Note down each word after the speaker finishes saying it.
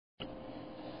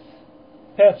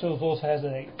PowerTools also has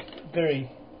a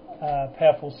very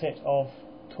powerful set of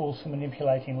tools for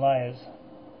manipulating layers.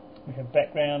 We have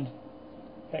background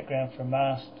for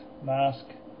mask,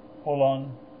 all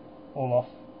on, all off,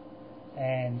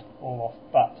 and all off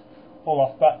but. All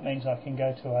off but means I can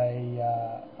go to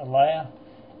a layer.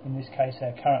 In this case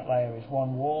our current layer is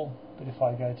one wall, but if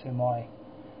I go to my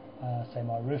say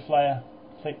my roof layer,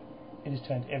 click, it has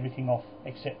turned everything off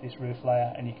except this roof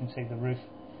layer, and you can see the roof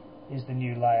is the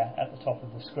new layer at the top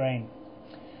of the screen.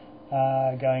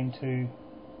 Going to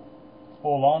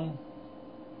all on,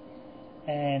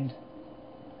 and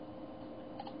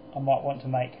I might want to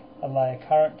make a layer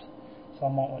current, so I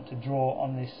might want to draw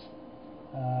on this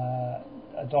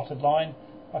a dotted line.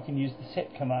 I can use the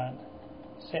set command.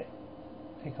 Set,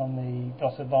 click on the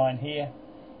dotted line here,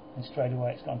 and straight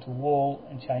away it's gone to wall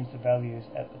and change the values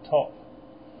at the top.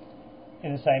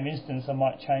 In the same instance I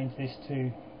might change this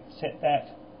to set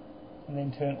that and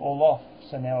then turn all off,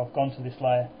 so now I've gone to this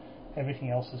layer, everything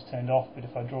else is turned off, but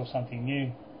if I draw something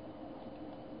new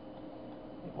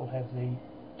it will have the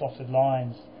dotted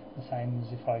lines, the same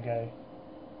as if I go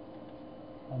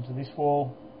onto this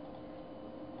wall.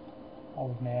 I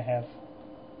would now have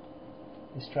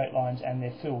the straight lines and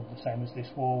they're filled the same as this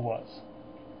wall was.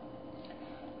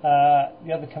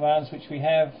 The other commands which we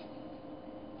have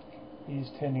is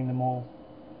turning them all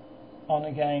on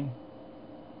again.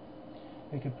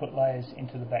 We could put layers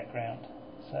into the background,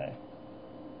 so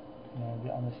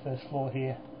on this first floor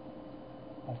here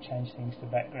I've changed things to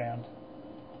background.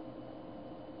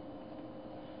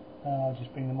 I'll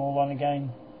just bring them all on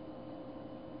again,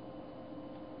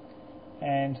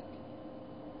 and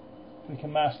we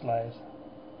can mask layers.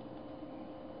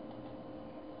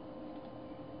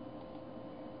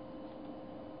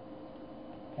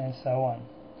 And so on.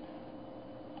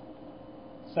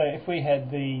 So if we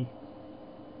had the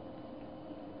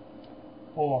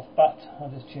all off but, I'll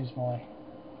just choose my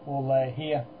wall layer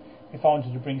here. If I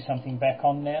wanted to bring something back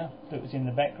on now that was in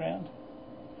the background,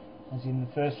 as in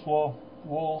the first floor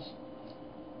walls,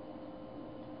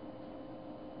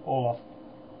 all off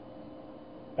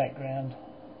background,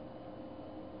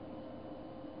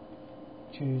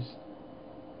 choose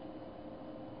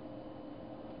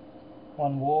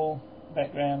one wall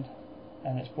background,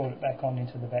 and it's brought it back on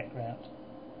into the background.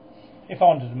 If I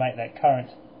wanted to make that current,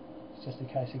 it's just a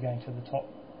case of going to the top,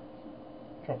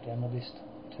 drop down the list,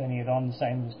 turning it on, the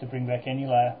same as to bring back any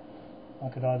layer. I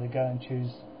could either go and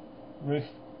choose roof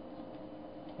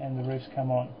and the roofs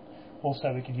come on.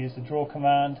 Also we could use the draw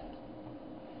command.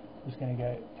 I'm just going to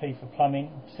go P for plumbing,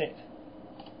 set,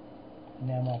 and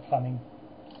now my plumbing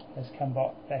has come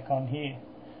back on here.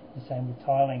 The same with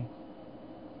tiling.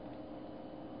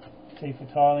 T for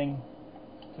tiling,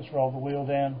 just roll the wheel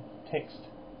down, text,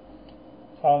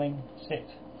 tiling, set,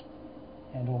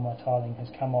 and all my tiling has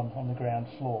come on the ground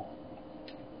floor.